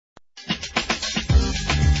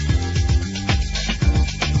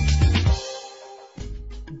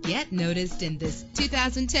Get noticed in this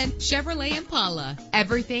 2010 Chevrolet Impala.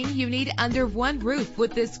 Everything you need under one roof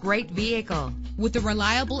with this great vehicle. With a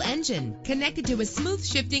reliable engine connected to a smooth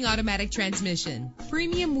shifting automatic transmission,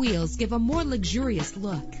 premium wheels give a more luxurious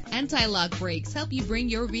look. Anti-lock brakes help you bring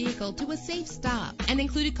your vehicle to a safe stop. An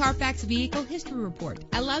included Carfax Vehicle History Report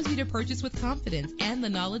allows you to purchase with confidence and the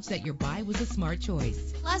knowledge that your buy was a smart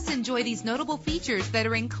choice. Plus, enjoy these notable features that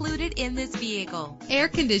are included in this vehicle: Air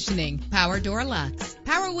conditioning, power door locks,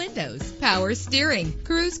 power windows, power steering,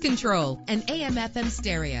 cruise control, an AM/FM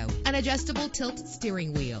stereo, an adjustable tilt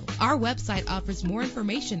steering wheel. Our website offers more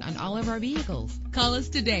information on all of our vehicles. Call us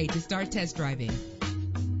today to start test driving.